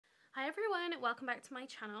everyone, welcome back to my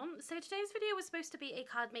channel. So today's video was supposed to be a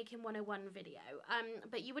card making 101 video,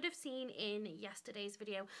 but you would have seen in yesterday's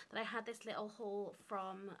video that I had this little haul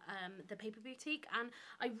from the Paper Boutique, and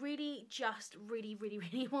I really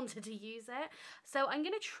really wanted to use it. So I'm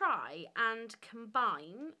going to try and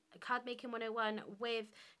combine card making 101 with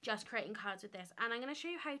just creating cards with this, and I'm going to show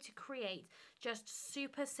you how to create just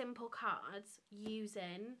super simple cards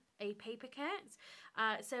using a paper kit.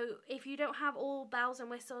 So if you don't have all bells and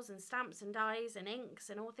whistles and stamps and dies and inks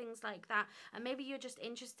and all things like that, and maybe you're just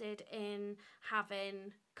interested in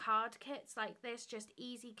having card kits like this, just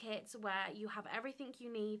easy kits where you have everything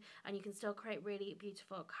you need and you can still create really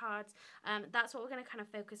beautiful cards, that's what we're going to kind of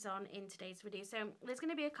focus on in today's video. So there's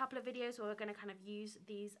going to be a couple of videos where we're going to kind of use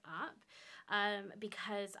these up,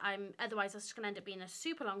 because otherwise it's just going to end up being a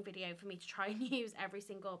super long video for me to try and use every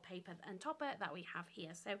single paper and topper that we have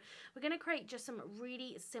here. So we're going to create just some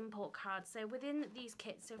really simple cards. So within these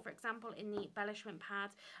kits, so for example in the embellishment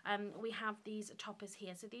pad, we have these toppers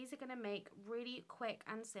here. So these are going to make really quick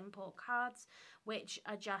and simple cards which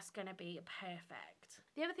are just going to be perfect.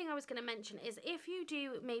 The other thing I was going to mention is if you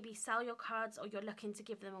do maybe sell your cards or you're looking to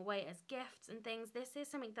give them away as gifts and things, this is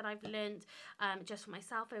something that I've learned just for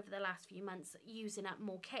myself over the last few months using up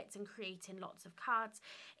more kits and creating lots of cards,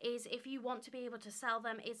 is if you want to be able to sell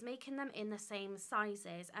them, is making them in the same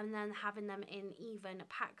sizes and then having them in even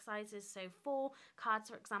pack sizes. So 4 cards,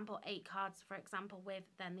 for example, 8 cards, for example, with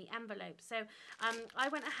then the envelope. So I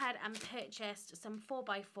went ahead and purchased some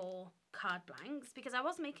 4x4 card blanks because I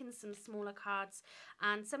was making some smaller cards,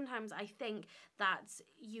 and sometimes I think that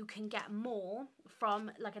you can get more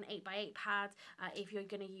from like an 8x8 pad if you're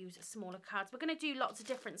going to use smaller cards. We're going to do lots of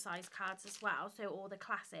different size cards as well, so all the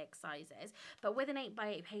classic sizes, but with an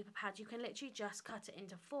 8x8 paper pad you can literally just cut it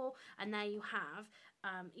into 4 and there you have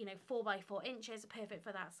 4x4 inches, perfect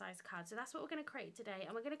for that size card. So that's what we're going to create today,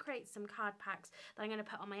 and we're going to create some card packs that I'm going to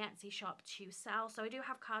put on my Etsy shop to sell. So I do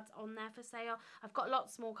have cards on there for sale. I've got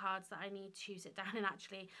lots more cards that I need to sit down and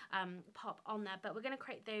actually pop on there, but we're going to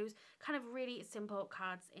create those kind of really simple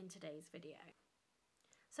cards in today's video.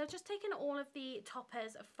 So I've just taken all of the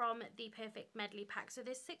toppers from the Perfect Medley pack. So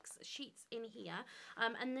there's 6 sheets in here,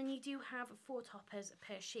 and then you do have 4 toppers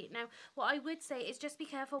per sheet. Now, what I would say is just be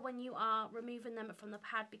careful when you are removing them from the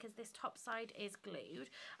pad because this top side is glued.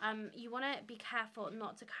 You want to be careful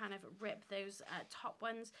not to kind of rip those top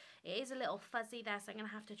ones. It is a little fuzzy there, so I'm going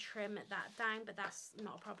to have to trim that down, but that's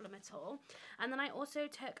not a problem at all. And then I also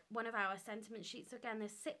took one of our sentiment sheets. So again,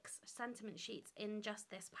 there's 6 sentiment sheets in just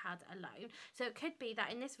this pad alone. So it could be that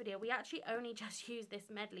in this video we actually only just use this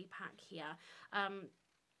medley pack here,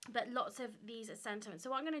 but lots of these sentiments.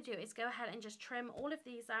 So what I'm going to do is go ahead and just trim all of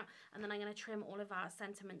these out, and then I'm going to trim all of our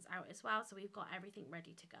sentiments out as well, so we've got everything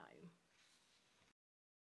ready to go.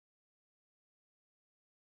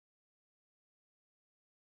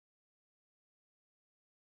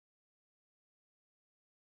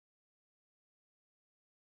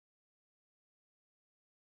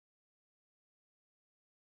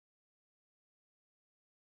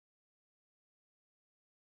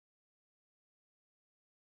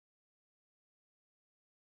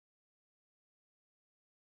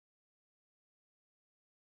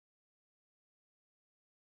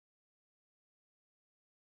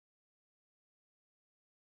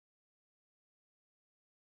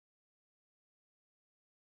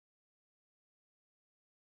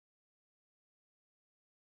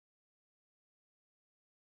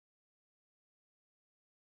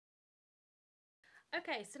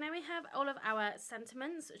 Okay, so now we have all of our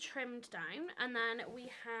sentiments trimmed down, and then we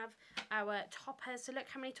have our toppers. So look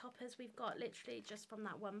how many toppers we've got literally just from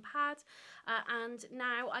that one pad, and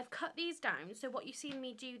now I've cut these down. So what you've seen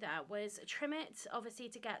me do there was trim it obviously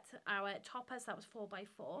to get our toppers. That was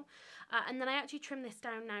 4x4, and then I actually trimmed this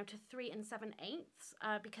down now to 3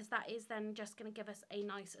 7/8 because that is then just going to give us a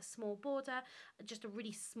nice small border, just a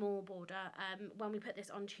really small border when we put this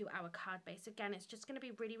onto our card base. Again, it's just going to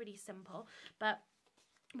be really simple, but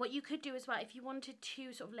what you could do as well, if you wanted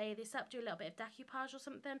to sort of layer this up, do a little bit of decoupage or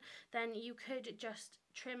something, then you could just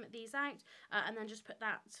trim these out and then just put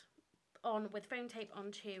that on with foam tape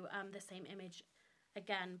onto the same image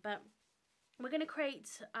again. But we're going to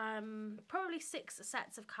create probably 6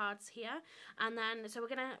 sets of cards here, and then so we're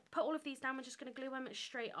going to put all of these down. We're just going to glue them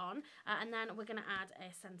straight on, and then we're going to add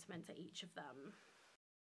a sentiment to each of them.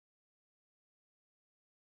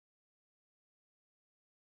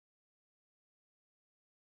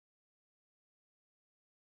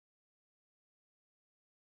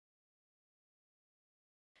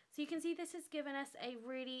 So you can see this has given us a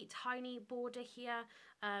really tiny border here.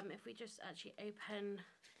 If we just actually open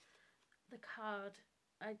the card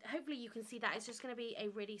hopefully you can see that it's just going to be a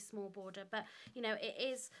really small border, but you know, it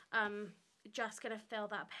is just going to fill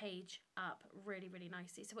that page up really, really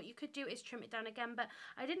nicely. So what you could do is trim it down again, but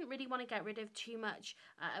I didn't really want to get rid of too much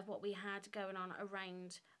of what we had going on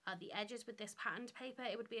around the edges with this patterned paper.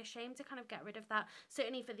 It would be a shame to kind of get rid of that.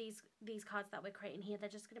 Certainly for these cards that we're creating here, they're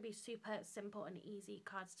just going to be super simple and easy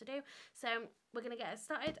cards to do. So we're going to get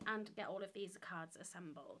started and get all of these cards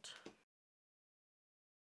assembled.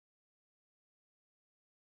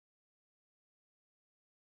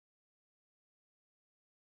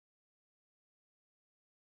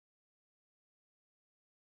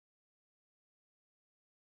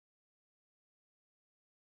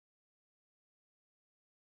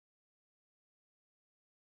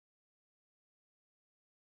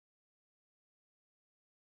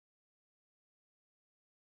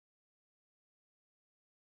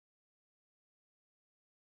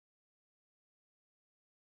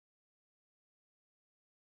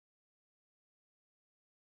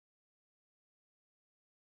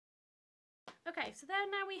 Okay, so there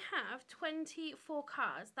now we have 24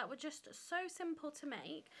 cards that were just so simple to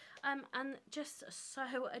make and just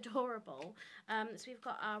so adorable. So we've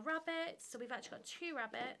got our rabbits, so we've actually got 2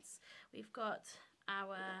 rabbits, we've got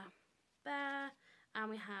our bear, and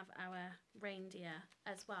we have our reindeer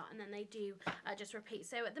as well, and then they do just repeat.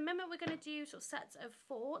 So at the moment we're going to do sort of sets of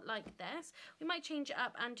 4 like this. We might change it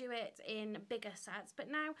up and do it in bigger sets, but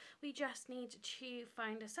now we just need to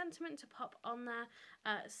find a sentiment to pop on there.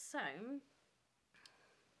 So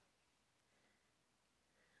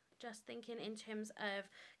just thinking in terms of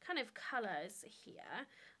kind of colours here.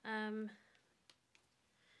 Maybe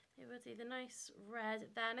we'll do the nice red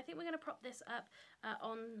there, and I think we're going to prop this up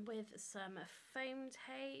on with some foam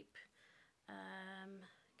tape.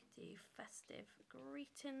 Could do festive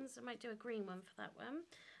greetings. I might do a green one for that one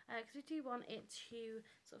because we do want it to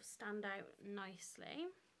sort of stand out nicely.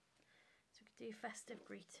 So we could do festive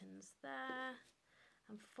greetings there,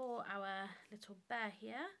 and for our little bear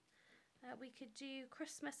here, we could do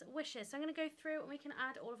Christmas wishes. So I'm going to go through and we can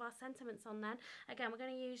add all of our sentiments on then. Again, we're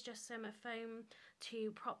going to use just some foam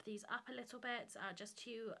to prop these up a little bit, just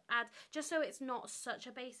to add, just so it's not such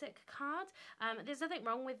a basic card. There's nothing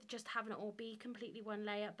wrong with just having it all be completely one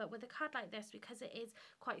layer, but with a card like this, because it is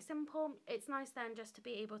quite simple, it's nice then just to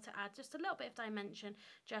be able to add just a little bit of dimension,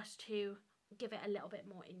 just to give it a little bit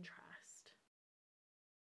more interest.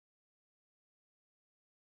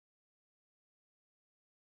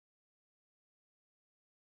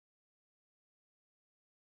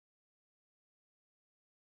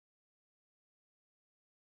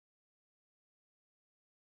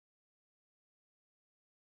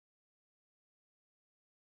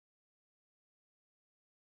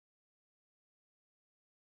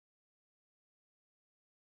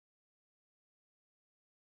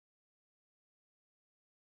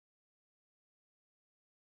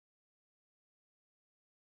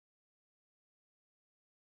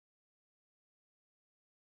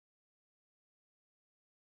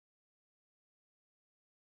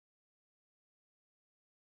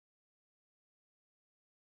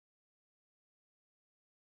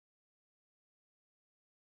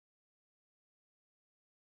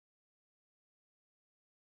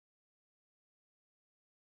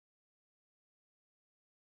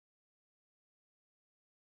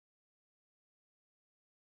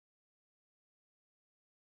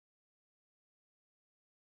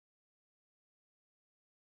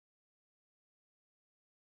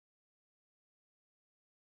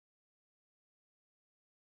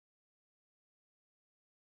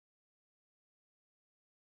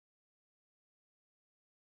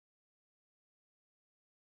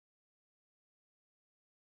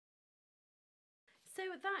 So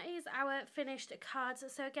that is our finished cards.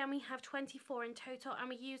 So again, we have 24 in total, and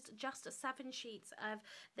we used just 7 sheets of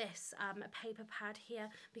this paper pad here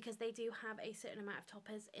because they do have a certain amount of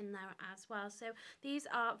toppers in there as well. So these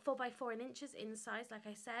are 4x4 in inches in size, like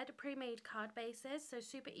I said, pre-made card bases, so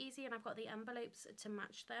super easy, and I've got the envelopes to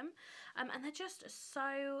match them. And they're just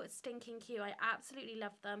so stinking cute. I absolutely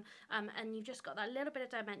love them. And you've just got that little bit of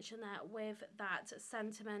dimension there with that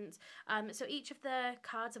sentiment. So each of the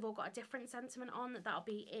cards have all got a different sentiment on. That'll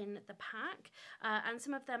be in the pack, and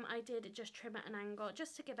some of them I did just trim at an angle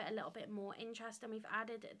just to give it a little bit more interest, and we've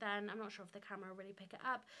added then, I'm not sure if the camera will really pick it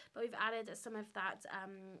up, but we've added some of that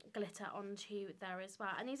glitter onto there as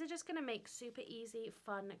well. And these are just going to make super easy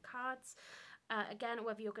fun cards. Again,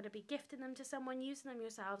 whether you're going to be gifting them to someone, using them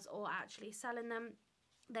yourselves, or actually selling them,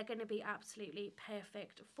 they're going to be absolutely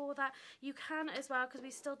perfect for that. You can as well, because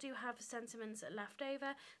we still do have sentiments left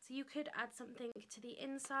over, so you could add something to the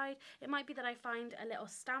inside. It might be that I find a little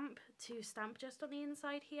stamp to stamp just on the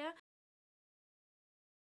inside here.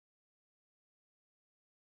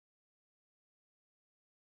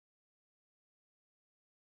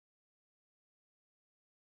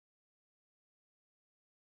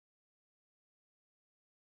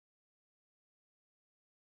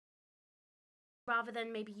 rather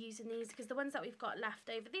than maybe using these, because the ones that we've got left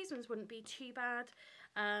over, these ones wouldn't be too bad,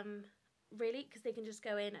 really, because they can just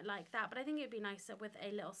go in like that. But I think it would be nicer with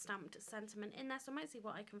a little stamped sentiment in there, so I might see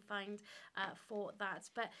what I can find for that.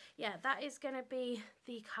 But yeah, that is going to be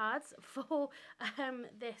the cards for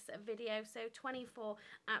this video. So 24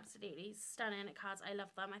 absolutely stunning cards. I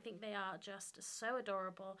love them. I think they are just so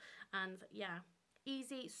adorable, and yeah,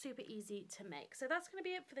 easy, super easy to make. So that's going to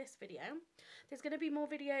be it for this video. There's going to be more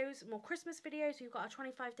videos, more Christmas videos. We've got our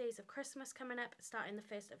 25 days of Christmas coming up starting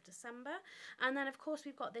the 1st of December, and then of course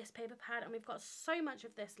we've got this paper pad, and we've got so much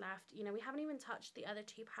of this left. You know, we haven't even touched the other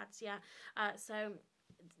 2 pads yet, so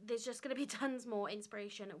there's just going to be tons more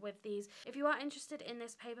inspiration with these. If you are interested in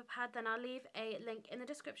this paper pad, then I'll leave a link in the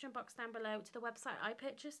description box down below to the website I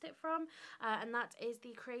purchased it from, and that is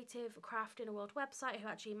the Creative Craft in a World website, who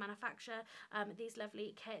actually manufacture these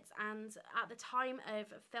lovely kits. And at the time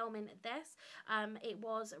of filming this, it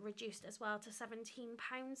was reduced as well to £17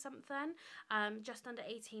 something, just under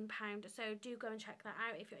 £18. So do go and check that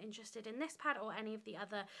out if you're interested in this pad or any of the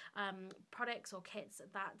other products or kits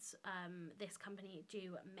that this company do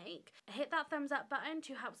make. Hit that thumbs up button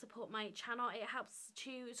to help support my channel. It helps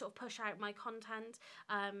to sort of push out my content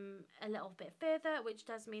a little bit further, which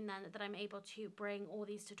does mean then that I'm able to bring all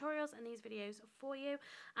these tutorials and these videos for you.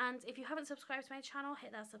 And if you haven't subscribed to my channel,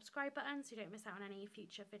 hit that subscribe button so you don't miss out on any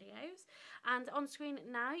future videos. And on screen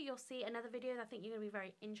now you'll see another video that I think you're going to be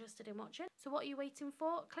very interested in watching. So what are you waiting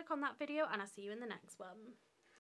for? Click on that video and I'll see you in the next one.